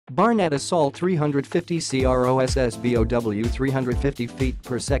Barnett Assault 350 CROSSBOW 350 feet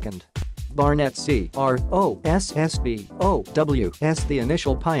per second. Barnett CROSSBOW, the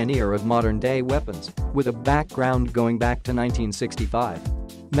initial pioneer of modern-day weapons, with a background going back to 1965.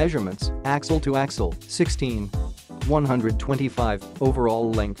 Measurements: axle to axle, 16. 125,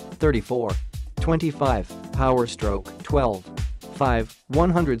 overall length, 34. 25, power stroke, 12. 5,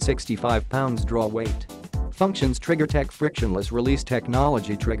 165 pounds draw weight. Functions: TriggerTech frictionless release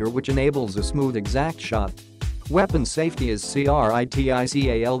technology trigger which enables a smooth exact shot. Weapon safety is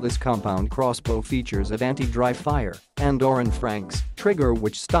CRITICAL. This compound crossbow features an anti-dry fire and/or Frank's trigger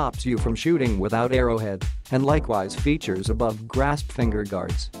which stops you from shooting without arrowhead, and likewise features above grasp finger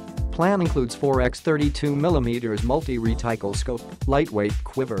guards. Plan includes 4x32mm multi-reticle scope, lightweight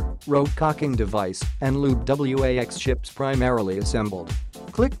quiver, rogue cocking device, and Lube Wax ships primarily assembled.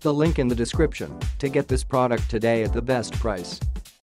 Click the link in the description to get this product today at the best price.